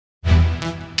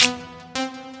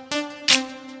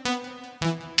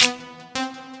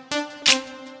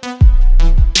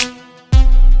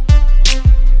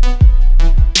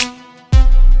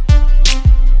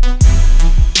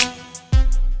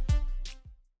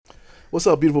What's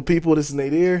up, beautiful people? This is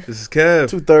Nadir. This is Kev.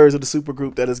 2/3 of the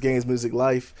supergroup that is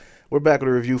GamesMusicLyfe. We're back with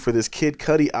a review for this Kid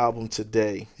Cudi album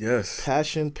today. Yes.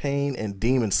 Passion, Pain, and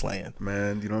Demon Slayin.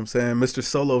 Man, you know what I'm saying? Mr.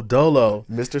 Solo Dolo.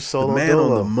 Mr. Solo the man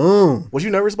Dolo. on the moon. Was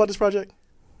you nervous about this project?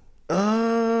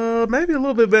 Maybe a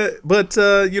little bit, but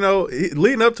you know,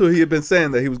 leading up to it, he had been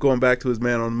saying that he was going back to his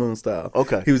Man on the Moon style.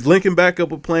 Okay. He was linking back up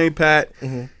with Plain Pat.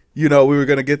 Mm-hmm. You know, we were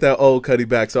gonna get that old Cudi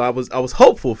back, so I was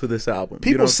hopeful for this album.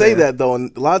 People you know say that though,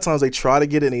 and a lot of times they try to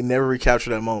get it and they never recapture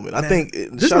that moment. Man, I think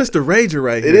this Mr. Rager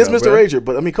right here. It is Mr. Rager,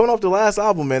 but I mean, coming off the last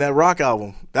album, man, that rock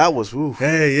album, that was woo.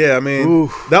 Hey, yeah, I mean,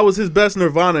 that was his best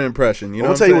Nirvana impression. You know,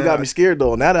 I'm gonna tell you what got me scared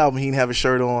though. On that album, he didn't have a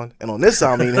shirt on, and on this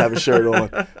album, he didn't have a shirt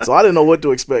on, so I didn't know what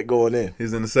to expect going in.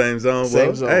 He's in the same zone.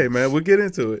 Same zone. Hey, man, we'll get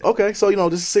into it. Okay, so you know,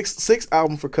 this is sixth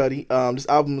album for Cudi. This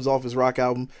album is off his rock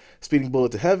album, Speeding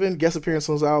Bullet to Heaven. Guest appearance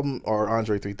on his album are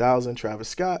Andre 3000, Travis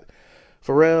Scott,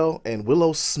 Pharrell, and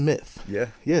Willow Smith. Yeah.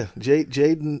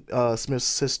 Jaden Smith's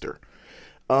sister.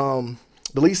 The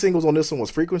lead singles on this one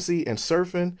was Frequency and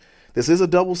Surfing. This is a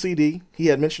double CD. He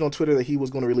had mentioned on Twitter that he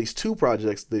was going to release 2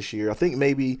 projects this year. I think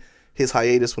maybe his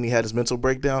hiatus when he had his mental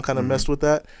breakdown kind of messed with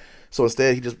that. So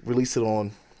instead, he just released it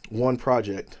on one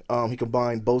project. He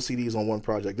combined both CDs on one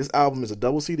project. This album is a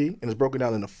double CD and is broken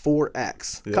down into 4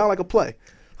 acts, kind of like a play.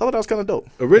 I thought that was kind of dope.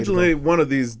 Originally, one of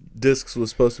these discs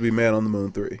was supposed to be Man on the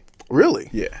Moon 3. Really?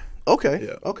 Yeah. Okay.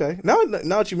 Yeah. Okay. Now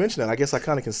that you mention that, I guess I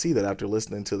kind of can see that after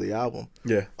listening to the album.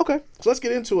 Yeah. Okay. So let's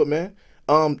get into it, man.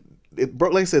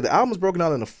 Like I said, the album is broken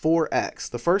down into 4 acts.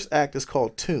 The first act is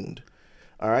called Tuned.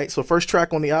 All right. So first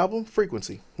track on the album,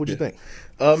 Frequency. What'd you think?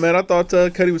 Man, I thought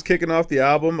Cudi was kicking off the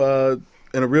album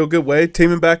in a real good way.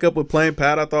 Teaming back up with Plain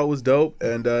Pat, I thought was dope,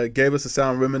 and gave us a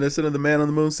sound reminiscent of the Man on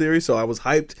the Moon series. So I was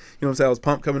hyped. You know what I'm saying? I was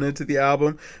pumped coming into the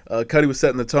album. Cudi was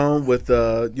setting the tone with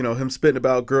you know, him spitting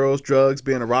about girls, drugs,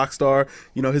 being a rock star.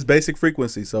 You know, his basic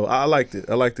frequency. So I liked it.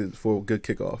 I liked it for a good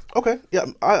kickoff. Okay. Yeah,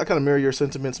 I kind of mirror your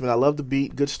sentiments, man. I love the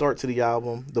beat. Good start to the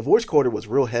album. The voice quarter was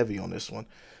real heavy on this one.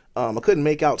 I couldn't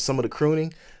make out some of the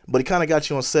crooning, but he kind of got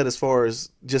you on set as far as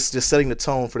just setting the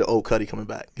tone for the old Cudi coming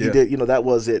back. He did, you know, that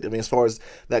was it. I mean, as far as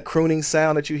that crooning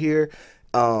sound that you hear,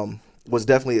 was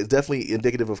definitely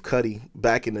indicative of Cudi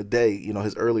back in the day. You know,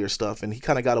 his earlier stuff, and he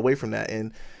kind of got away from that.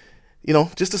 And you know,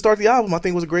 just to start the album, I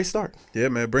think was a great start. Yeah,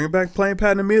 man, bringing back Plain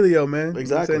Pat and Emilio, man.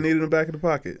 Exactly, you know, needed him back in the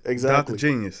pocket. Exactly, Dr.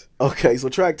 Genius. Okay, so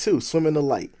track 2, Swim in the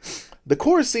Light. The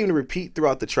chorus seemed to repeat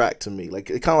throughout the track to me.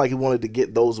 Like, it kind of like he wanted to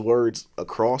get those words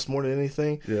across more than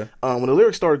anything. Yeah. When the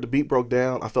lyrics started, the beat broke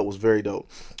down. I felt it was very dope.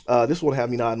 This one had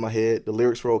me nodding my head. The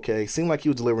lyrics were okay. Seemed like he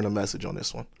was delivering a message on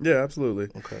this one. Yeah, absolutely.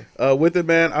 Okay. With it,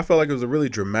 man, I felt like it was a really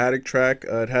dramatic track.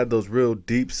 It had those real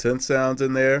deep synth sounds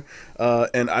in there,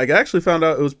 and I actually found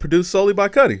out it was produced solely by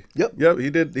Cudi. Yep.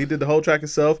 He did the whole track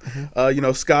himself. You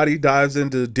know, Scotty dives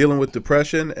into dealing with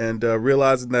depression and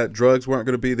realizing that drugs weren't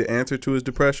going to be the answer to his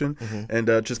depression, and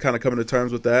just kind of coming to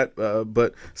terms with that.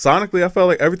 But sonically, I felt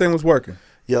like everything was working.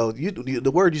 Yo,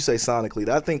 the word you say sonically,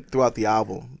 I think throughout the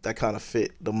album, that kind of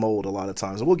fit the mold a lot of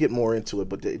times. And we'll get more into it,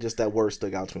 but just that word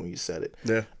stuck out to me when you said it.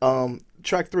 Yeah.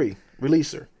 Track 3,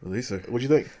 Releaser. What'd you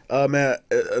think? Man,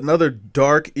 another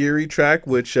dark, eerie track,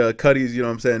 which Cudi's, you know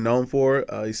what I'm saying, known for.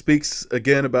 He speaks,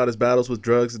 again, about his battles with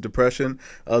drugs and depression.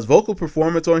 His vocal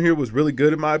performance on here was really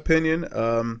good, in my opinion.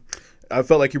 I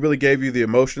felt like he really gave you the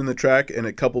emotion in the track, and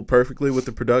it coupled perfectly with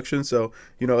the production. So,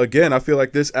 you know, again, I feel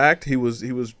like this act, he was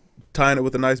tying it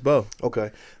with a nice bow.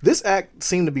 Okay. This act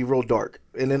seemed to be real dark,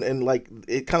 and then like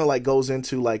it kind of like goes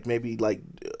into like maybe like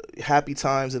happy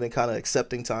times and then kind of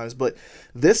accepting times. But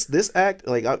this act,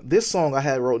 like this song I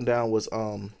had written down was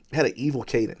had an evil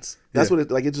cadence. That's what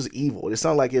it like. It's just evil. It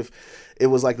sounded like if it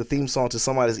was like the theme song to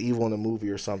somebody's evil in a movie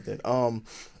or something.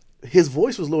 His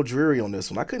voice was a little dreary on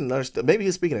this one. I couldn't understand. Maybe he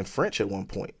was speaking in French at one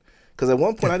point. Because at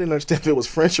one point I didn't understand if it was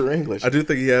French or English. I do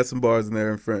think he had some bars in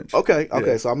there in French. Okay,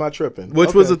 so I'm not tripping.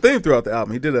 Which was a theme throughout the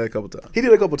album. He did that a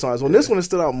couple times. Well, this one it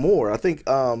stood out more. I think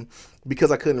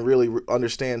because I couldn't really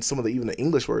understand some of even the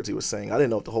English words he was saying. I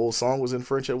didn't know if the whole song was in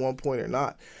French at one point or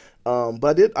not.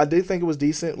 But I did think it was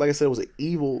decent. Like I said, it was an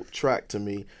evil track to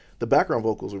me. The background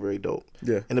vocals were very dope.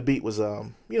 Yeah. And the beat was,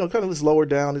 you know, kind of just lower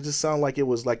down. It just sounded like it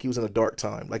was like he was in a dark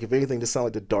time. Like, if anything, just sounded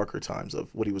like the darker times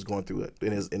of what he was going through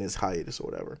in his hiatus or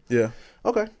whatever. Yeah.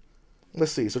 Okay.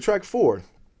 Let's see. So track 4,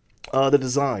 The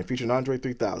Design, featuring Andre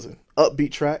 3000.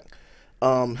 Upbeat track.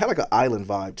 Had like an island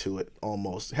vibe to it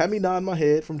almost. Had me nodding my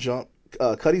head from jump.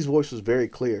 Cudi's voice was very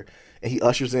clear. And he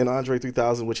ushers in Andre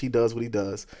 3000, which he does what he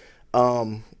does.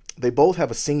 They both have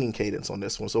a singing cadence on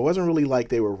this one, so it wasn't really like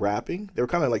they were rapping. They were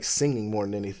kind of like singing more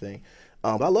than anything.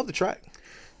 But I love the track.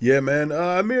 Yeah, man.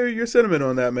 I mirror your sentiment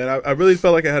on that, man. I really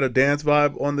felt like I had a dance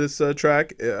vibe on this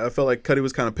track. I felt like Cudi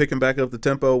was kind of picking back up the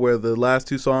tempo where the last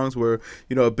two songs were,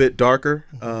 a bit darker.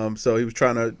 So he was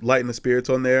trying to lighten the spirits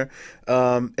on there.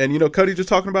 And, Cudi just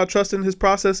talking about trusting his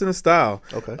process and his style.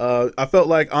 Okay. I felt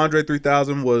like Andre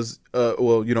 3000 was,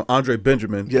 Andre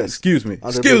Benjamin. Yes. Excuse me.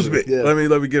 Andre Excuse Benjamin, me. yeah.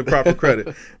 Let me give proper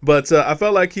credit. But I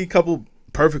felt like he coupled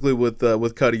perfectly with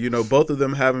Cudi. Both of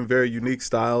them having very unique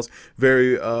styles,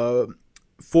 very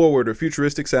forward or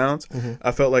futuristic sounds.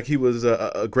 I felt like he was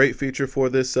a great feature for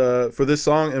this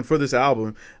song and for this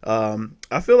album.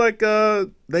 I feel like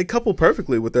they couple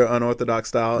perfectly with their unorthodox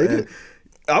style. They and did.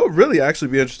 I would really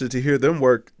actually be interested to hear them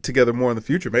work together more in the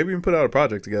future. Maybe even put out a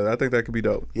project together. I think that could be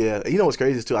dope. Yeah, what's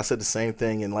crazy is too, I said the same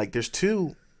thing, and like there's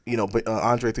two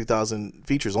Andre 3000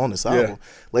 features on this album.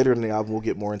 Later in the album we'll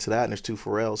get more into that, and there's two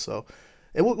Pharrell. So,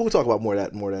 and we'll talk about more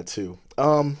of that too.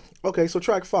 Okay, so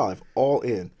track 5, All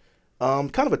In.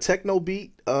 Kind of a techno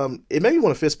beat. It made me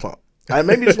want to fist pump. I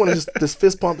made me just want to just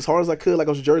fist pump as hard as I could, like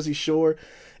I was Jersey Shore,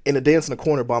 and to dance in the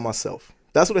corner by myself.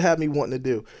 That's what it had me wanting to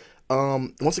do.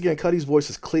 Once again, Cudi's voice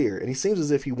is clear, and he seems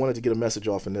as if he wanted to get a message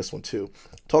off in this one too.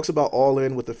 Talks about all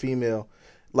in with the female,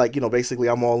 like basically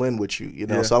I'm all in with you.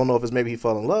 Yeah. So I don't know if it's maybe he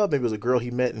fell in love, maybe it was a girl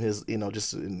he met in his,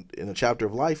 just in a chapter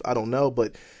of life. I don't know,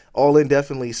 but all in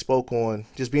definitely spoke on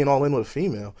just being all in with a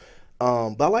female.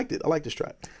 But I liked it. I like this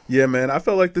track. Yeah, man. I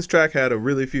felt like this track had a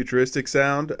really futuristic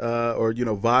sound, or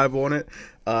vibe on it.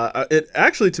 It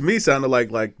actually, to me, sounded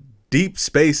like deep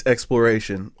space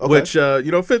exploration, which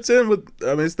fits in with.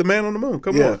 I mean, it's the man on the moon.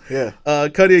 Come on, yeah.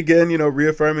 Cudi again,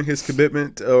 reaffirming his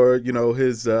commitment or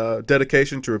his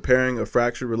dedication to repairing a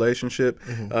fractured relationship.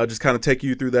 Just kind of take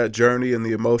you through that journey and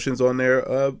the emotions on there.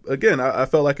 Again, I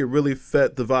felt like it really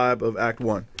fit the vibe of Act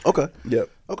 1. Okay. Yep.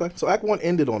 Okay, so Act 1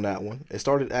 ended on that one. It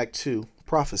started Act 2,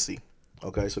 Prophecy.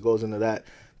 Okay, so it goes into that.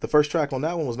 The first track on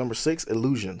that one was number 6,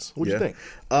 Illusions. What'd you think?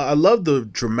 I love the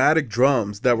dramatic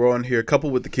drums that were on here,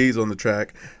 coupled with the keys on the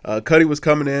track. Cudi was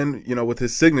coming in, with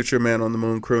his signature Man on the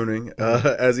Moon crooning,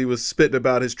 as he was spitting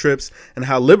about his trips and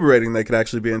how liberating they could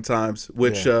actually be in times,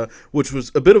 which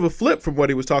was a bit of a flip from what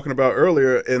he was talking about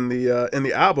earlier in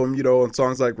the album, on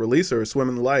songs like Releaser or Swim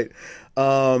in the Light.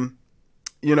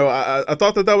 I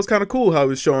thought that was kind of cool how he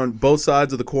was showing both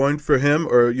sides of the coin for him,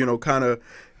 or kind of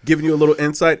giving you a little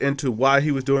insight into why he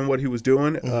was doing what he was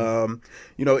doing.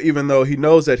 Even though he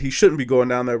knows that he shouldn't be going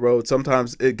down that road,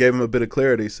 sometimes it gave him a bit of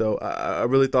clarity. So I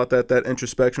really thought that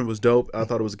introspection was dope. I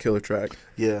thought it was a killer track.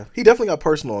 Yeah, he definitely got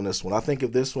personal on this one. I think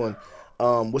if this one,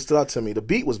 what stood out to me, the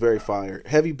beat was very fire,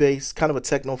 heavy bass, kind of a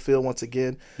techno feel once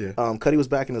again. Cudi was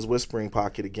back in his whispering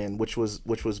pocket again, but it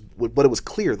was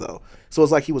clear though. So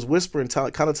it's like he was whispering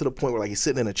kind of to the point where like he's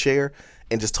sitting in a chair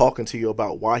and just talking to you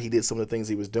about why he did some of the things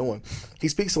he was doing. He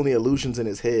speaks on the illusions in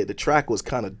his head. The track was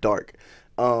kind of dark.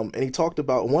 And he talked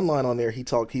about one line on there. He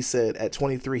said at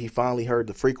 23 he finally heard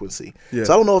the frequency. So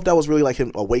I don't know if that was really like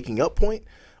him a waking up point,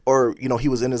 or he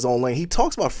was in his own lane. He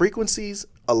talks about frequencies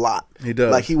a lot. He does.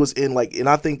 Like he was in and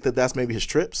I think that's maybe his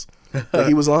trips that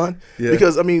he was on.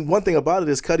 Because I mean, one thing about it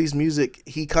is Cudi's music.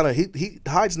 He kind of he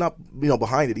hides not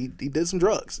behind it. He did some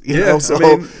drugs. You know? So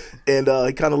and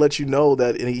he kind of lets you know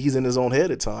that he's in his own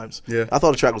head at times. I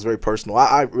thought the track was very personal.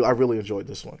 I really enjoyed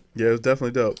this one. Yeah, it was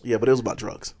definitely dope. Yeah, but it was about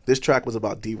drugs. This track was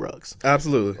about D-Rugs.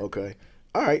 Absolutely. Okay.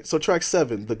 All right, so track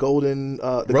 7, Rose Golden.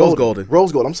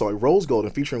 I'm sorry, Rose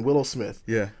Golden, featuring Willow Smith.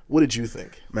 Yeah. What did you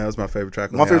think? Man, that was my favorite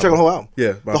track on my favorite track on the whole album.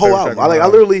 Yeah, the whole album.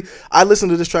 I listened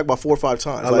to this track about 4 or 5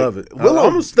 times. I love it. Willow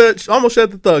almost shed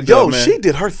the thug. Yo, she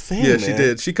did her thing. Yeah, man. she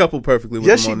did. She coupled perfectly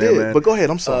with him on there, man. But go ahead.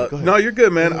 I'm sorry. Go ahead. No, you're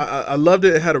good, man. I loved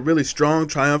it. It had a really strong,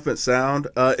 triumphant sound.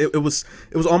 It was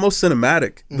almost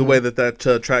cinematic the way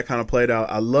that track kind of played out.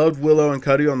 I loved Willow and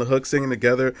Cudi on the hook singing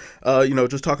together.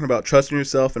 Just talking about trusting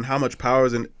yourself and how much power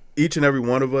is in each and every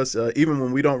one of us, even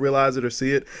when we don't realize it or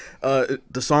see it.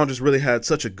 The song just really had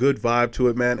such a good vibe to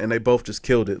it, man, and they both just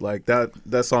killed it. Like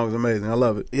that song is amazing. I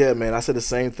love it. Yeah, man, I said the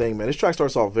same thing, man. This track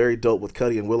starts off very dope with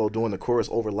Cudi and Willow doing the chorus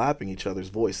overlapping each other's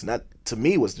voice, and that to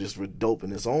me was just dope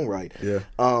in its own right.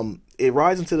 It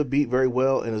rides into the beat very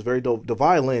well and is very dope. The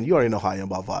violin, you already know how I am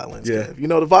about violins. Kev.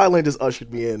 The violin just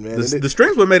ushered me in, man. The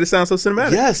strings what made it sound so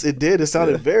cinematic. Yes, it did. It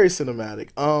sounded very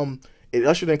cinematic. It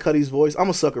ushered in Cudi's voice. I'm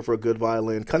a sucker for a good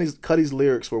violin. Cudi's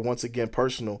lyrics were once again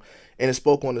personal, and it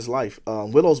spoke on his life.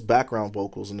 Willow's background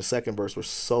vocals in the second verse were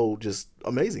so just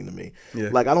amazing to me.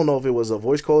 Like, I don't know if it was a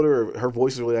voice coder or her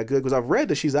voice is really that good, because I've read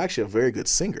that she's actually a very good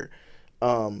singer.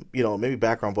 Maybe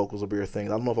background vocals will be her thing. I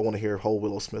don't know if I want to hear a whole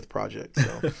Willow Smith project.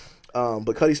 So.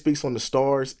 But Cudi speaks on the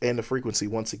stars and the frequency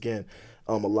once again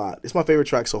a lot. It's my favorite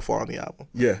track so far on the album.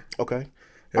 Yeah. Okay.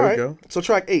 There we go. So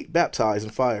track 8, Baptized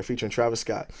in Fire, featuring Travis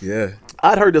Scott. Yeah.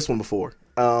 I'd heard this one before.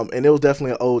 And it was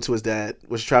definitely an ode to his dad,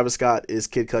 which Travis Scott is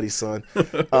Kid Cudi's son.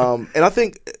 And I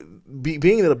think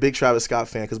being a big Travis Scott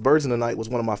fan, because Birds in the Night was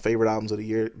one of my favorite albums of the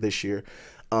year this year,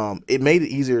 it made it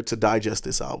easier to digest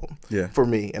this album for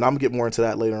me. And I'm going to get more into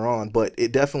that later on. But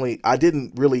it definitely, it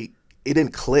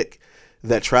didn't click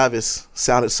that Travis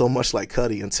sounded so much like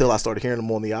Cudi until I started hearing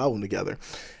them on the album together.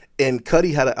 And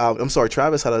Cudi had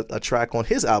Travis had a track on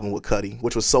his album with Cudi,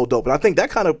 which was so dope. And I think that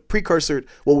kind of precursored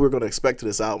what we were going to expect to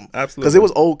this album. Absolutely. Because it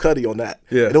was old Cudi on that.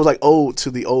 Yeah. And it was like ode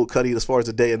to the old Cudi as far as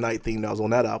the day and night theme that was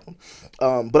on that album.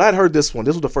 But I'd heard this one.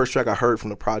 This was the first track I heard from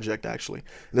the project, actually.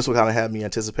 And this one kind of had me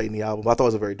anticipating the album. I thought it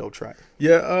was a very dope track.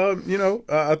 Yeah,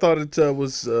 I thought it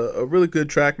was a really good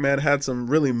track, man. It had some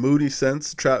really moody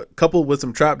synths coupled with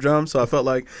some trap drums. So I felt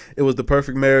like it was the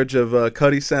perfect marriage of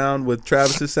Cudi's sound with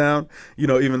Travis's sound.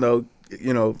 Even though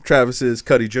Travis is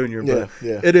Cudi Jr., but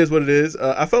it is what it is.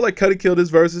 I felt like Cudi killed his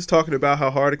verses, talking about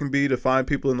how hard it can be to find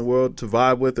people in the world to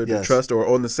vibe with or to trust or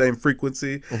on the same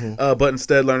frequency, but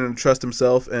instead learning to trust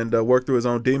himself and work through his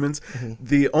own demons.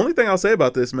 The only thing I'll say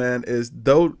about this, man, is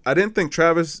though I didn't think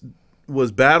Travis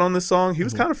was bad on this song, he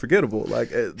was kind of forgettable. Like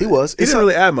he didn't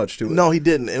really add much to it. No, he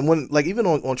didn't. And when even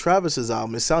on Travis's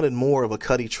album, it sounded more of a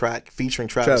Cudi track featuring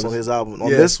Travis on his album. On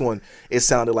this one, it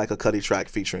sounded like a Cudi track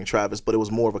featuring Travis, but it was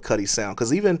more of a Cudi sound. Because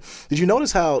did you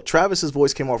notice how Travis's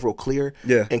voice came off real clear?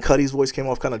 Yeah. And Cudi's voice came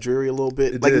off kind of dreary a little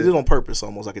bit. It did on purpose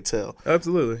almost, I could tell.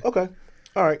 Absolutely. Okay.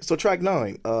 All right, so track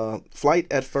 9, Flight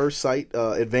at First Sight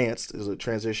Advanced is a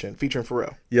transition featuring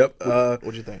Pharrell. Yep.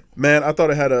 What'd you think? Man, I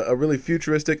thought it had a really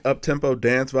futuristic, up-tempo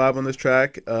dance vibe on this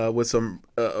track with some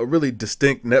a really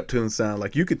distinct Neptune sound.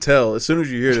 Like you could tell as soon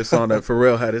as you hear this song that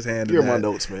Pharrell had his hand in that. You're my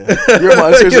notes, man. You're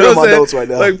my notes right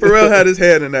now. Like Pharrell had his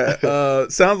hand in that.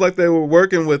 Sounds like they were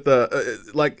working with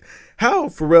like how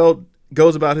Pharrell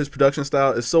goes about his production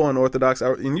style is so unorthodox.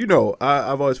 I've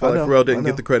always felt like Pharrell didn't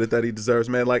get the credit that he deserves,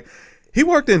 man. Like he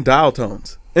worked in dial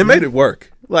tones and made it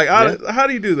work. Like, how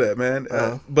do you do that, man?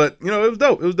 But, it was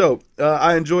dope. It was dope.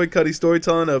 I enjoyed Cudi's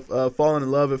storytelling of falling in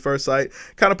love at first sight,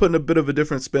 kind of putting a bit of a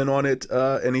different spin on it.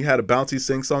 And he had a bouncy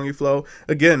sing-songy flow.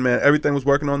 Again, man, everything was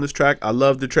working on this track. I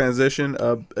loved the transition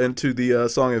into the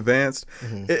song Advanced.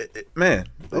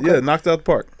 Knocked out the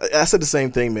park. I said the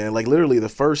same thing, man. Like, literally the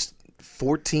first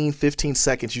 14, 15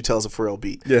 seconds you tell us a Pharrell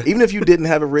beat. Yeah. Even if you didn't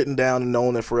have it written down and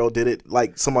known that Pharrell did it,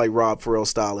 like somebody robbed Pharrell's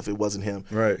style if it wasn't him.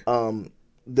 Right.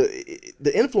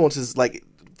 The influence is like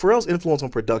Pharrell's influence on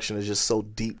production is just so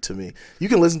deep to me. You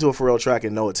can listen to a Pharrell track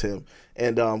and know it's him.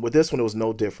 And with this one, it was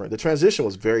no different. The transition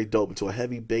was very dope into a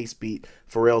heavy bass beat.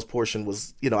 Pharrell's portion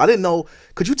was, I didn't know.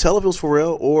 Could you tell if it was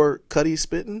Pharrell or Cudi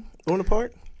spitting on the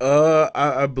part?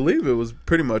 I believe it was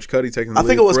pretty much Cudi taking the lead. I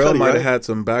think it was Pharrell Cudi, might have right? had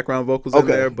some background vocals in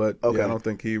there, but I don't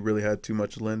think he really had too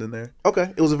much lend in there.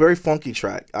 Okay, it was a very funky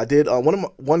track. I did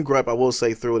one gripe I will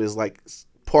say through it is like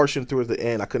portion through at the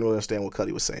end. I couldn't really understand what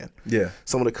Cudi was saying. Yeah,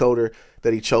 some of the coder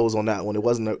that he chose on that one, it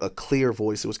wasn't a clear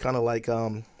voice. It was kind of like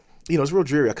it's real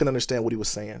dreary. I couldn't understand what he was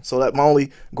saying. So that my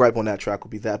only gripe on that track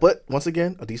would be that. But once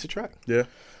again, a decent track. Yeah.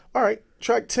 All right,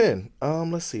 track 10.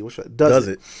 Let's see. What track? Does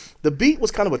it? The beat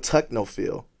was kind of a techno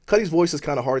feel. Cudi's voice is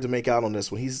kind of hard to make out on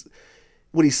this one.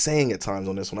 What he's saying at times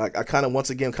on this one. I kind of, once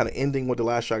again, kind of ending with the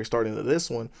last track, starting into this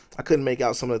one, I couldn't make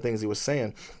out some of the things he was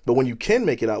saying. But when you can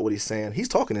make it out what he's saying, he's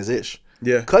talking his ish.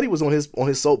 Yeah. Cudi was on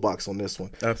his soapbox on this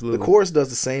one. Absolutely. The chorus does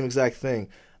the same exact thing.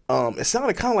 It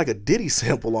sounded kind of like a Diddy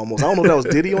sample almost. I don't know if that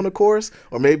was Diddy on the chorus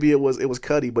or maybe it was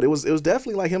Cudi, but it was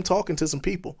definitely like him talking to some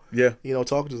people. Yeah.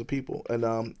 Talking to some people.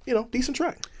 And, decent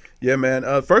track. Yeah, man.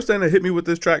 First thing that hit me with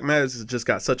this track, man, is it just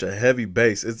got such a heavy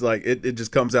bass. It's like it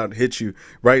just comes out and hits you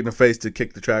right in the face to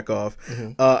kick the track off.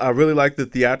 I really like the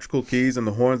theatrical keys and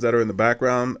the horns that are in the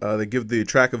background. They give the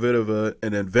track a bit of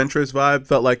an adventurous vibe.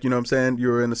 Felt like, you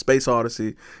were in a space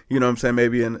odyssey,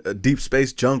 maybe in a deep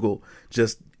space jungle,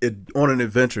 on an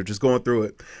adventure, just going through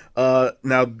it.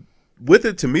 Now, with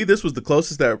it, to me, this was the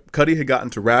closest that Cudi had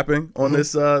gotten to rapping on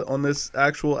this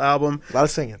actual album. A lot of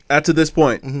singing. To this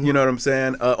point, you know what I'm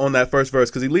saying, on that first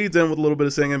verse, because he leads in with a little bit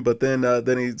of singing, but then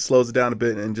he slows it down a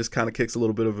bit and just kind of kicks a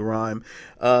little bit of a rhyme.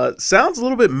 Sounds a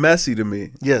little bit messy to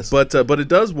me. Yes. But it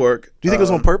does work. Do you think it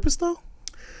was on purpose, though?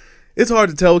 It's hard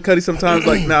to tell with Cudi sometimes.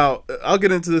 Like, now, I'll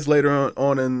get into this later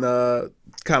on and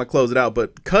kind of close it out,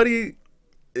 but Cudi,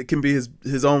 it can be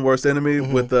his own worst enemy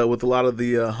with a lot of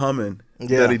the humming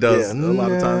that he does a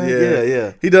lot of times.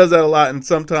 Yeah. He does that a lot, and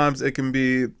sometimes it can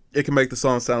make the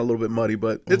song sound a little bit muddy,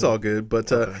 but it's all good.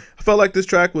 But I felt like this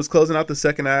track was closing out the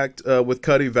second act with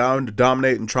Cudi vowing to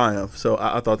dominate and triumph. So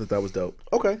I thought that was dope.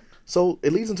 Okay. So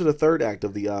it leads into the third act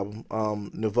of the album,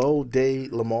 Nouveau de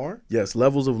Lamar. Yes,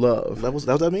 Levels of Love. Levels,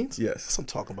 that what that means? Yes. That's what I'm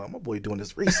talking about. My boy doing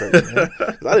this research, man.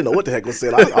 'Cause I didn't know what the heck was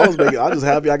said. I was just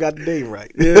happy I got the name right.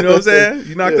 Yeah, you know what I'm saying?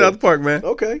 You knocked it out the park, man.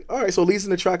 Okay. All right. So it leads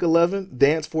into track 11,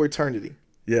 Dance for Eternity.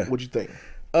 Yeah. What'd you think?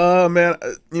 Man,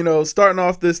 starting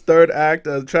off this third act,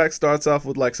 the track starts off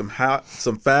with like some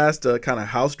fast kind of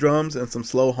house drums and some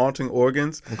slow haunting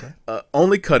organs. Okay.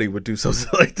 Only Cudi would do something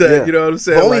like that. Yeah. You know what I'm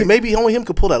saying? But maybe only him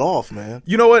could pull that off, man.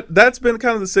 You know what? That's been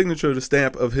kind of the signature, the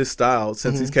stamp of his style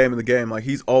since he's came in the game. Like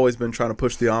he's always been trying to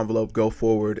push the envelope, go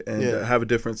forward, and have a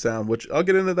different sound. Which I'll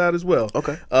get into that as well.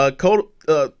 Okay.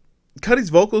 Cudi's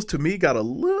vocals to me got a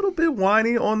little bit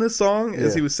whiny on this song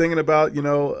as he was singing about,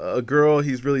 a girl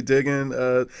he's really digging.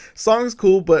 Song is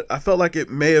cool, but I felt like it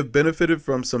may have benefited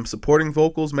from some supporting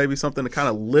vocals, maybe something to kind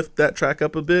of lift that track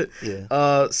up a bit.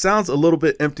 Yeah. Sounds a little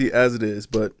bit empty as it is,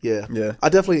 but yeah. I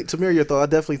definitely, to mirror your thought, I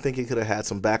definitely think it could have had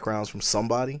some backgrounds from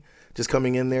somebody just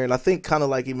coming in there. And I think kind of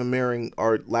like even mirroring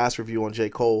our last review on J.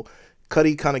 Cole,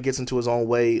 Cudi kind of gets into his own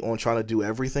way on trying to do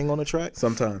everything on the track.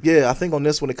 Sometimes. Yeah, I think on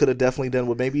this one it could have definitely done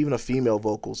with maybe even a female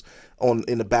vocals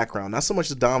in the background. Not so much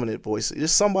the dominant voice.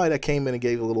 Just somebody that came in and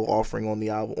gave a little offering on the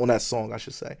album, on that song, I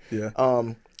should say. Yeah.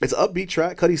 It's an upbeat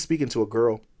track. Cudi's speaking to a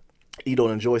girl. You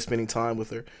don't enjoy spending time with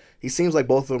her. He seems like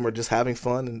both of them are just having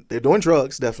fun, and they're doing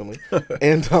drugs, definitely,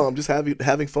 and just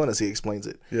having fun as he explains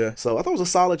it. Yeah. So I thought it was a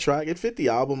solid track. It fit the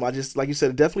album. I just, like you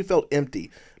said, it definitely felt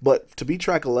empty. But to be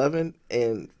track 11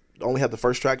 and only have the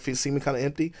first track seeming kind of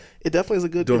empty, it definitely is a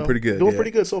good, doing pretty good,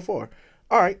 pretty good so far.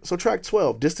 All right, so track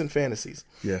 12, Distant Fantasies.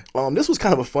 Yeah. This was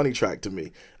kind of a funny track to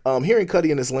me. Hearing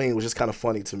Cudi in this lane was just kind of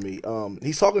funny to me.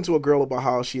 He's talking to a girl about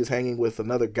how she is hanging with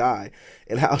another guy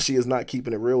and how she is not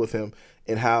keeping it real with him,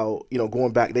 and how,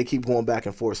 they keep going back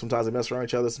and forth. Sometimes they mess around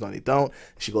each other, sometimes they don't.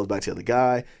 She goes back to the other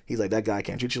guy. He's like, that guy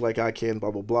can't treat you like I can,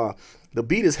 blah, blah, blah. The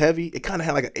beat is heavy. It kind of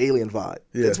had like an alien vibe.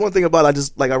 Yeah. It's one thing about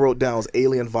I wrote down was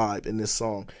alien vibe in this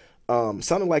song.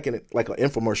 Sounded like an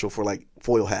infomercial for like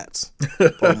foil hats,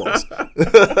 almost.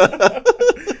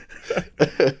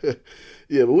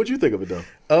 Yeah, but what'd you think of it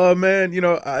though? Man,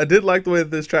 I did like the way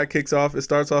that this track kicks off. It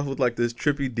starts off with like this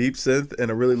trippy deep synth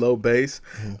and a really low bass.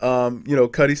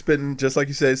 Cudi spitting, just like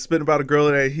you said, spitting about a girl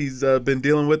that he's been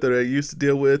dealing with, or that he used to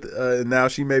deal with, and now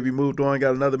she maybe moved on,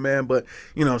 got another man. But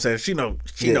you know what I'm saying, she know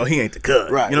he ain't the cut.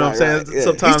 Right. You know what I'm saying? Yeah.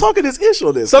 Sometimes he's talking his ish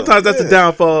on this. Sometimes that's a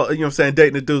downfall. You know what I'm saying?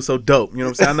 Dating a dude so dope. You know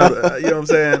what I'm saying? I know. You know what I'm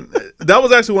saying? That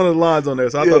was actually one of the lines on there,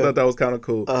 so I thought that was kind of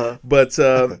cool. But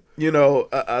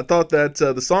I thought that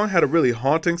the song had a really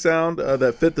haunting sound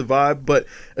that fit the vibe. But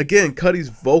again, Cudi's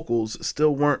vocals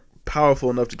still weren't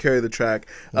powerful enough to carry the track.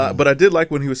 But I did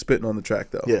like when he was spitting on the track,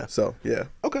 though. Yeah. So, yeah.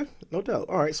 Okay, no doubt.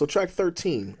 All right, so track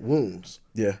 13, Wounds.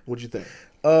 Yeah. What'd you think?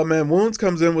 Man, Wounds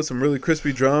comes in with some really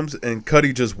crispy drums and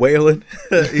Cudi just wailing.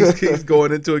 he's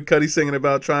going into it. Cudi singing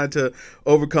about trying to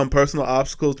overcome personal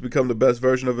obstacles to become the best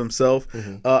version of himself.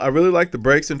 I really like the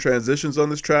breaks and transitions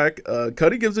on this track.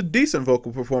 Cudi gives a decent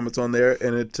vocal performance on there,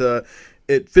 and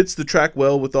it fits the track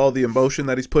well with all the emotion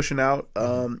that he's pushing out.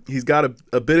 He's got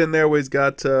a bit in there where he's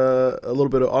got a little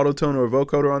bit of auto-tone or a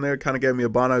vocoder on there. Kind of gave me a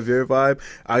Bon Iver vibe.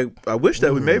 I wish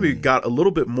that we maybe got a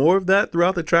little bit more of that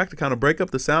throughout the track to kind of break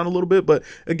up the sound a little bit. But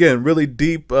again, really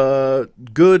deep,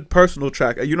 good personal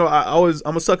track.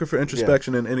 I'm a sucker for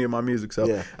introspection in any of my music,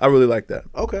 so I really like that.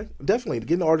 Okay, definitely.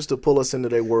 Getting artists to pull us into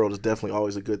their world is definitely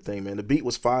always a good thing, man. The beat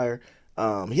was fire.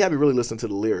 He had me really listen to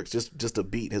the lyrics, just a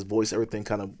beat, his voice, everything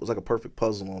kind of was like a perfect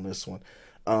puzzle on this one.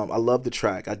 I love the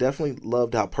track. I definitely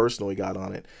loved how personal he got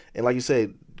on it. And like you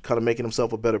said, kind of making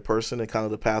himself a better person and kind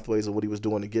of the pathways of what he was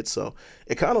doing to get so.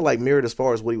 It kind of like mirrored as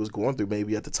far as what he was going through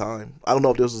maybe at the time. I don't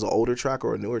know if this was an older track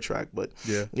or a newer track, but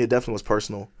yeah, it definitely was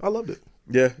personal. I loved it.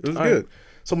 Yeah, it was good. Right.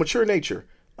 So Mature Nature.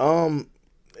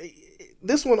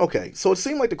 This one, okay, so it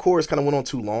seemed like the chorus kind of went on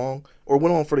too long, or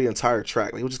went on for the entire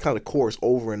track. Like it was just kind of the chorus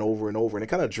over and over and over, and it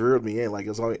kind of drilled me in, like it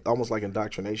was almost like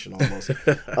indoctrination almost.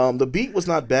 The beat was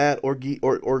not bad or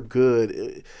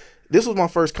good. This was my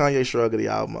first Kanye shrug of the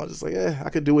album. I was just like, I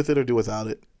could do with it or do without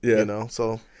it. Yeah.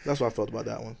 So that's what I felt about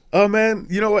that one. Oh, man.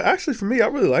 You know what? Actually, for me, I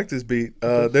really like this beat.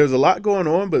 There's a lot going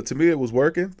on, but to me, it was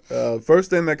working. First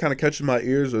thing that kind of catches my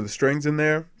ears are the strings in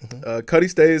there. Cudi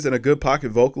stays in a good pocket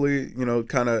vocally.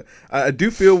 I do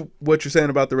feel what you're saying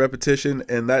about the repetition,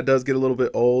 and that does get a little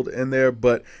bit old in there,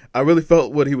 but I really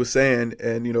felt what he was saying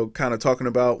and, kind of talking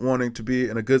about wanting to be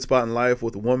in a good spot in life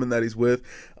with a woman that he's with,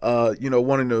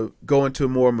 wanting to go into a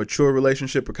more mature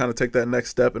relationship or kind of take that next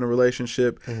step in a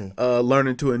relationship,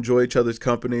 learning to enjoy each other's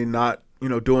company, not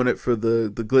doing it for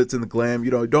the glitz and the glam.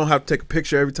 You don't have to take a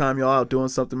picture every time y'all out doing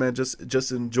something, man.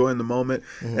 Just enjoying the moment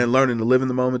and learning to live in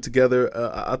the moment together.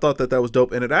 I thought that was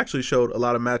dope, and it actually showed a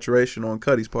lot of maturation on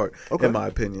Cudi's part, in my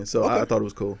opinion. So I thought it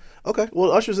was cool. Okay,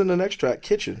 well, Usher's in the next track,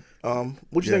 Kitchen. What'd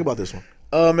you think about this one?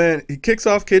 Man, he kicks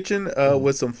off Kitchen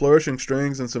with some flourishing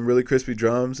strings and some really crispy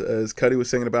drums, as Cudi was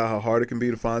singing about how hard it can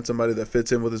be to find somebody that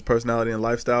fits in with his personality and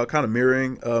lifestyle, kind of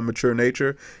mirroring mature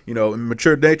nature. In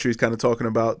mature nature, he's kind of talking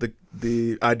about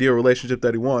the ideal relationship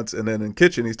that he wants, and then in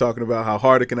Kitchen, he's talking about how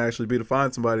hard it can actually be to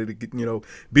find somebody to get,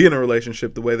 be in a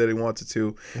relationship the way that he wants it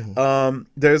to.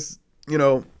 There's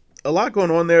a lot going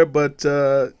on there, but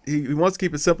he wants to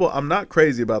keep it simple. I'm not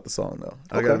crazy about the song, though.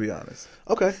 I gotta be honest.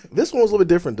 Okay, this one was a little bit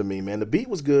different to me, man. The beat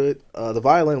was good. The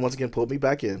violin once again pulled me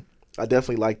back in. I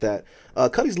definitely like that.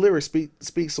 Cudi's lyrics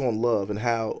speaks on love and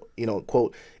how,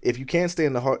 quote, if you can't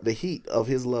stand the heat of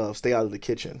his love, stay out of the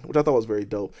kitchen, which I thought was very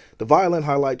dope. The violin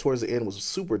highlight towards the end was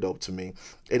super dope to me,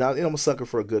 and I'm a sucker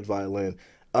for a good violin.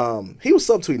 He was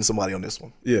subtweeting somebody on this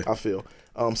one. Yeah, I feel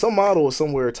some model was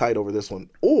somewhere tight over this one,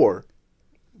 or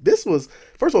this was,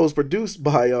 first of all, it was produced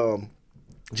by Jhené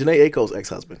Aiko's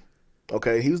ex-husband.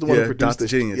 Okay, he was the one who produced Dr.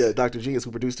 Genius. Yeah, Dr. Genius,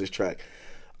 who produced this track.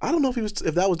 I don't know if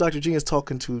that was Dr. Genius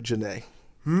talking to Jhené.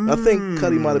 I think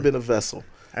Cudi might have been a vessel.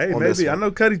 Hey, maybe. I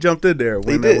know Cudi jumped in there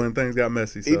when things got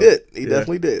messy. So. He did. He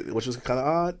definitely did, which was kind of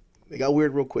odd. It got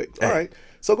weird real quick. All right.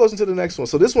 So it goes into the next one.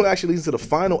 So this one actually leads to the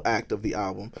final act of the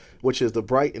album, which is The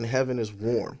Bright in Heaven is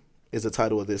Warm, is the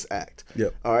title of this act.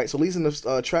 Yep. All right. So leads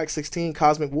into track 16,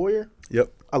 Cosmic Warrior.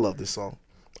 Yep. I love this song.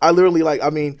 I literally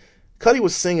Cudi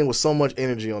was singing with so much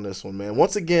energy on this one, man.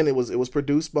 Once again, it was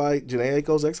produced by Jhené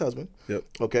Aiko's ex-husband. Yep.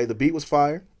 Okay, the beat was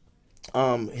fire.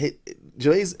 Jhené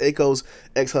Aiko's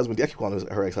ex-husband, I keep calling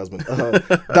her ex-husband.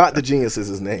 Dr. Genius is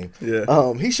his name.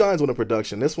 Yeah. He shines with the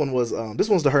production. This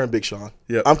one's to her and Big Sean.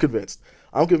 Yep. I'm convinced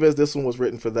this one was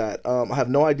written for that. I have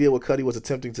no idea what Cudi was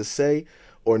attempting to say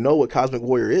or know what Cosmic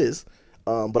Warrior is,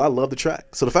 but I love the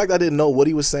track. So the fact that I didn't know what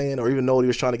he was saying or even know what he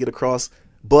was trying to get across,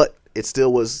 but it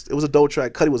was a dope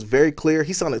track. Cudi was very clear.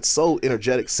 He sounded so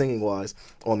energetic singing wise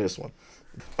on this one.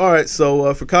 All right,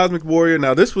 so for Cosmic Warrior,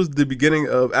 now this was the beginning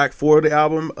of Act 4 of the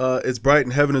album. It's Bright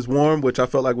and Heaven is Warm, which I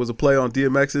felt like was a play on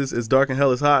DMX's It's Dark and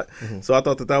Hell is Hot. So I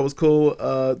thought that was cool.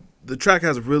 The track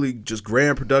has a really just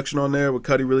grand production on there with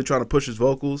Cudi really trying to push his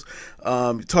vocals.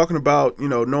 Talking about,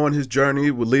 knowing his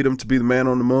journey would lead him to be the man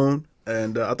on the moon.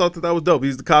 And I thought that was dope.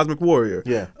 He's the Cosmic Warrior.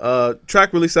 Yeah.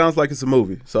 Track really sounds like it's a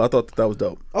movie, so I thought that was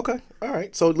dope. Okay. All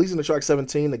right. So it leads into track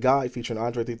 17, The Guide, featuring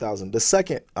Andre 3000. The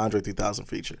second Andre 3000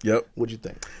 feature. Yep. What'd you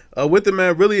think? With it,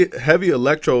 man, really heavy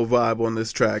electro vibe on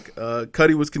this track.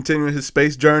 Cudi was continuing his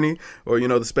space journey, or,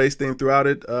 the space theme throughout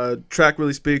it. Track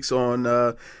really speaks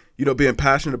on... being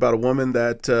passionate about a woman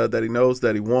that he knows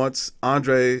that he wants.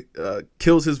 Andre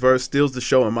kills his verse, steals the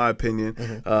show, in my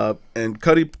opinion. And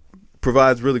Cudi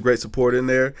provides really great support in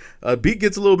there. Beat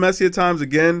gets a little messy at times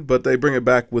again, but they bring it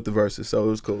back with the verses, so it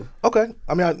was cool. Okay.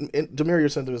 To mirror your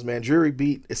sentiments, man, Jury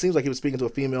Beat, it seems like he was speaking to a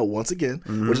female once again,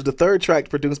 which is the third track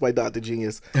produced by Dr.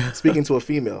 Genius, speaking to a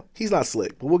female. He's not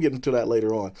slick, but we'll get into that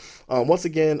later on. Once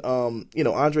again,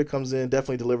 Andre comes in,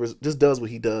 definitely delivers, just does what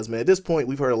he does, man. At this point,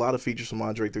 we've heard a lot of features from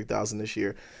Andre 3000 this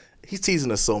year. He's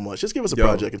teasing us so much. Just give us a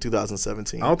project in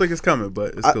 2017. I don't think it's coming,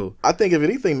 but it's cool. I think, if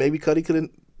anything, maybe Cudi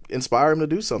could inspire him to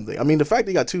do something. I mean, the fact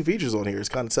that he got 2 features on here is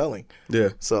kind of telling. Yeah.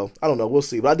 So, I don't know. We'll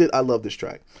see. But I love this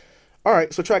track. All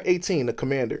right, so track 18, The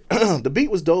Commander. The beat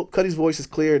was dope. Cudi's voice is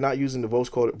clear, not using the voice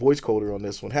coder on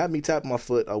this one. Had me tap my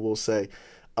foot, I will say.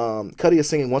 Cudi is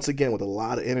singing once again with a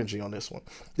lot of energy on this one.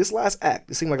 This last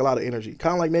act, it seemed like a lot of energy.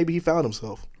 Kind of like maybe he found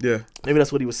himself. Yeah. Maybe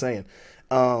that's what he was saying.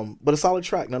 But a solid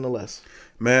track nonetheless.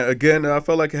 Man, again, I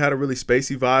felt like it had a really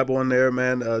spacey vibe on there,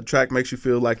 man. Track makes you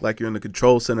feel like you're in the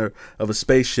control center of a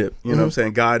spaceship, you know what I'm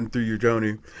saying, guiding through your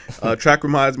journey. Track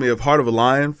reminds me of Heart of a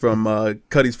Lion from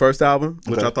Cudi's first album,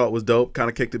 which I thought was dope. Kind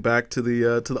of kicked it back to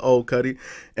the old Cudi,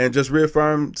 and just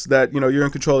reaffirms that, you're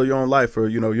in control of your own life, or,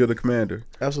 you're the commander.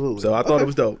 Absolutely. So I thought it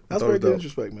was dope. That's very good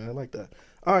introspect, man. I like that.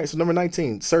 All right, so number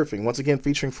 19, Surfing, once again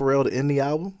featuring Pharrell to end the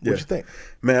album. What'd you think?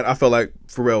 Man, I felt like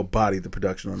Pharrell bodied the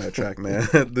production on that track, man.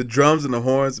 The drums and the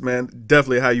horns, man,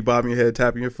 definitely how you bobbing your head,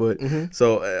 tapping your foot.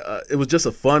 So it was just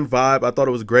a fun vibe. I thought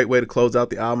it was a great way to close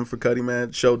out the album for Cudi, man.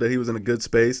 It showed that he was in a good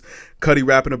space. Cudi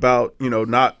rapping about,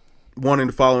 not wanting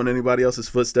to follow in anybody else's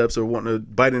footsteps or wanting to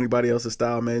bite anybody else's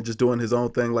style, man. Just doing his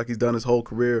own thing like he's done his whole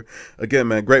career. Again,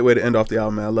 man, great way to end off the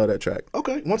album, man. I love that track.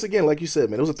 Okay. Once again, like you said,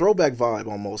 man, it was a throwback vibe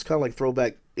almost. Kind of like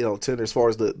throwback, tender as far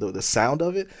as the sound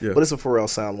of it. Yeah. But it's a Pharrell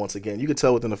sound once again. You could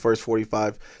tell within the first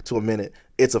 45 to a minute,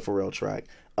 it's a Pharrell track.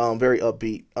 Very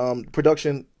upbeat.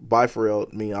 Production by Pharrell.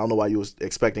 I don't know why you was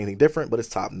expecting anything different, but it's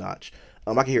top notch.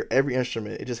 I could hear every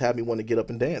instrument. It just had me want to get up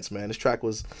and dance, man. This track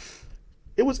was,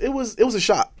 it was a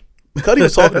shot. Cudi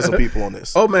was talking to some people on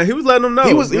this. Oh man, he was letting them know.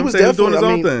 He was definitely doing his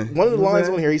own thing. One of the lines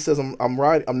on here, he says,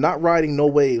 "I'm not riding no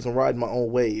waves. I'm riding my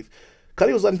own wave."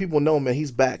 Cudi was letting people know, man,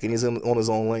 he's back and he's on his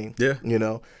own lane. Yeah, you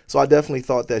know. So I definitely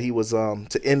thought that he was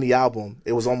to end the album.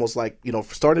 It was almost like, you know,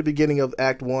 starting at the beginning of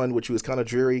Act 1, which was kind of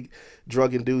dreary,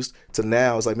 drug induced, to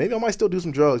now it's like maybe I might still do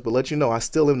some drugs, but let you know I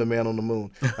still am the man on the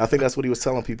moon. I think that's what he was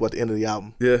telling people at the end of the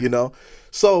album. Yeah, you know.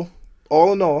 So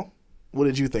all in all, what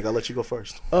did you think? I'll let you go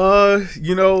first.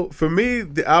 You know, for me,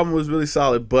 the album was really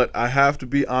solid, but I have to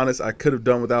be honest, I could have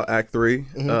done without Act 3.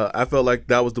 I felt like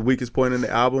that was the weakest point in the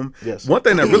album. Yes. One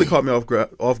thing that really caught me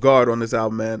off guard on this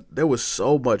album, man, there was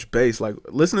so much bass. Like,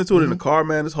 listening to it in the car,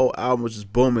 man, this whole album was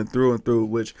just booming through and through,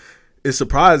 which is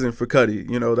surprising for Cudi.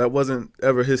 You know, that wasn't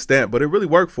ever his stamp, but it really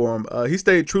worked for him. He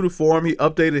stayed true to form. He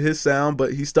updated his sound,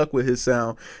 but he stuck with his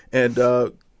sound.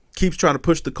 And keeps trying to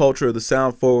push the culture of the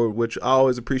sound forward, which I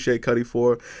always appreciate Cudi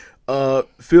for.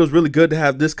 Feels really good to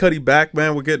have this Cudi back,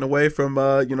 man. We're getting away from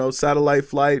you know, Satellite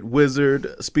Flight,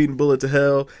 Wizard, Speeding Bullet to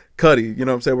Hell, Cudi. You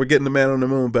know what I'm saying? We're getting the man on the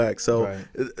moon back. So right.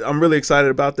 I'm really excited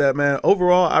about that, man.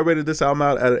 Overall, I rated this album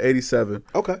out at an 87.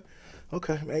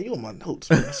 Okay, man, you on my notes,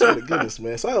 man. I swear to goodness,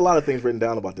 man. So I had a lot of things written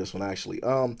down about this one, actually.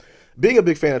 Being a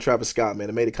big fan of Travis Scott, man,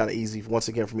 it made it kind of easy once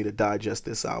again for me to digest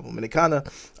this album, and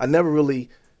I never really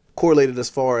correlated as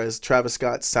far as Travis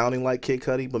Scott sounding like Kid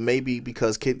Cudi, but maybe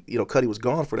because Cudi was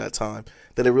gone for that time,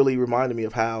 that it really reminded me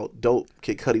of how dope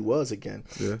Kid Cudi was again.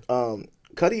 Yeah.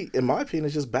 Cudi, in my opinion,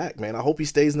 is just back, man. I hope he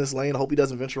stays in this lane. I hope he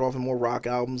doesn't venture off in more rock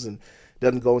albums and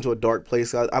doesn't go into a dark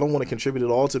place. I don't want to contribute at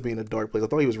all to being a dark place. I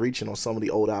thought he was reaching on some of the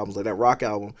old albums, like that rock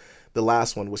album. The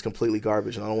last one was completely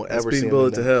garbage, and I don't want to ever see him. Speeding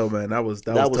Bullet to Hell, man. That was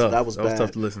tough. That was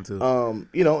tough to listen to.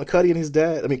 You know, and Cudi and his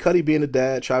dad. I mean, Cudi being the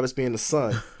dad, Travis being the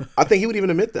son. I think he would even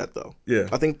admit that, though. Yeah.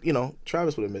 I think, you know,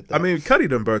 Travis would admit that. I mean, Cudi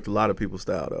done birthed a lot of people's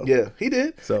style, though. Yeah, he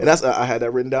did. So, and I had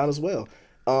that written down as well.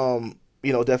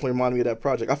 You know, definitely reminded me of that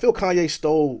project. I feel Kanye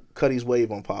stole Cudi's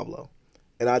wave on Pablo.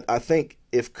 And I think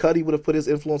if Cudi would have put his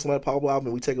influence on that Pablo album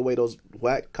and we take away those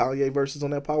whack Kanye verses on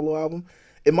that Pablo album,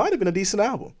 it might have been a decent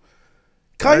album.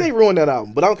 Kanye ruined that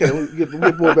album, but I don't care. We'll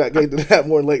get more back into that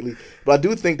more lately. But I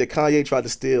do think that Kanye tried to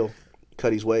steal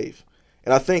Cudi's wave.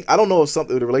 And I don't know if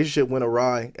the relationship went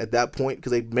awry at that point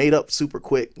because they made up super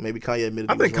quick. Maybe Kanye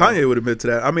admitted. I think Kanye would admit to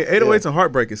that. I mean, 808s and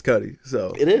Heartbreak is Cudi,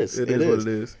 so it is. It is what it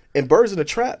is. And Birds in the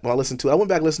Trap, when I listened to it, I went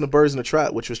back and listened to Birds in the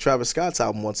Trap, which was Travis Scott's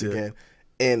album once again.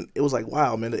 And it was like,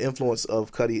 wow, man, the influence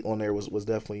of Cudi on there was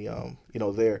definitely you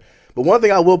know, there. But one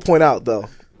thing I will point out though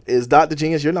is Dr.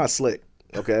 Genius, you're not slick.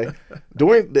 Okay,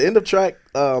 during the end of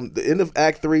the end of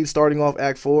Act 3, starting off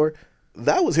Act 4,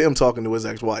 that was him talking to his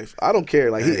ex-wife. I don't care,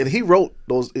 like he wrote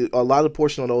a lot of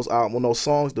portion of those on those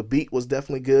songs. The beat was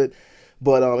definitely good,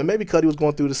 but and maybe Cudi was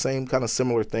going through the same kind of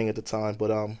similar thing at the time.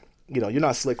 But you know, you're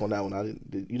not slick on that one.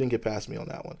 You didn't get past me on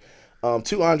that one.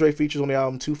 2 Andre features on the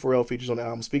album, 2 Pharrell features on the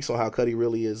album. Speaks on how Cudi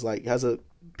really is like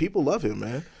people love him,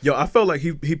 man. Yo, I felt like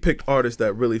he picked artists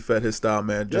that really fed his style,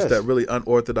 man. Just that really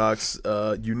unorthodox,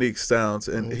 unique sounds,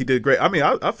 and he did great. I mean,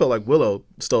 I felt like Willow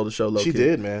stole the show low key. She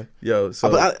did, man. Yo,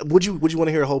 so would you want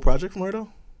to hear a whole project from her though?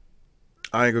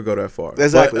 I ain't gonna go that far.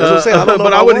 Exactly. That's what I'm saying. I don't know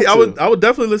but I would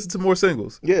definitely listen to more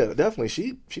singles. Yeah, definitely.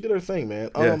 She did her thing,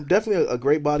 man. Definitely a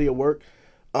great body of work.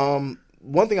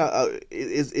 One thing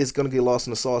is going to get lost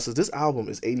in the sauce is this album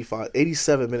is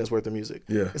 87 minutes worth of music.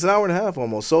 Yeah. It's an hour and a half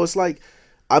almost. So it's like,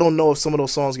 I don't know if some of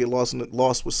those songs get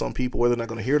lost with some people where they're not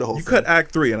going to hear the whole thing. You cut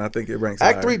Act 3 and I think it ranks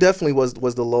Act higher. 3 definitely was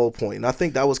the low point. And I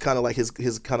think that was kind of like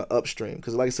his kind of upstream.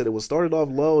 Because like I said, it was started off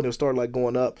low and it started like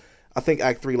going up. I think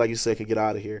Act 3, like you said, could get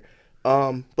out of here.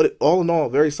 But all in all,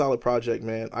 very solid project,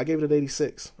 man. I gave it an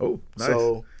 86. Oh, nice.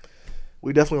 So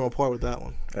we definitely on par with that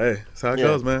one. Hey, that's how it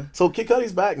goes, man. So Kid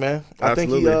Cudi's back, man.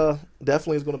 Absolutely. I think he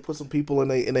definitely is going to put some people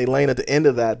in a lane at the end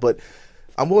of that. But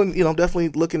I'm willing, I'm definitely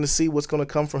looking to see what's going to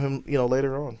come from him,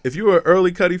 later on. If you were an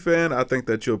early Cudi fan, I think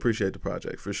that you'll appreciate the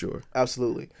project for sure.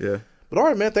 Absolutely. Yeah. But all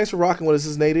right, man. Thanks for rocking with us.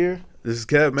 This is Nate here. This is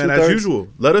Kev, man. As usual,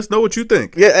 let us know what you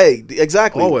think. Yeah, hey,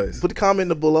 exactly. Always. Put the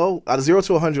comment below. Out of 0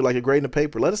 to 100, like you're grading the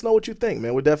paper. Let us know what you think,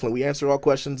 man. We answer all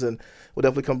questions, and we'll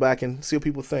definitely come back and see what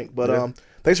people think. But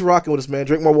thanks for rocking with us, man.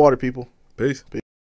 Drink more water, people. Peace.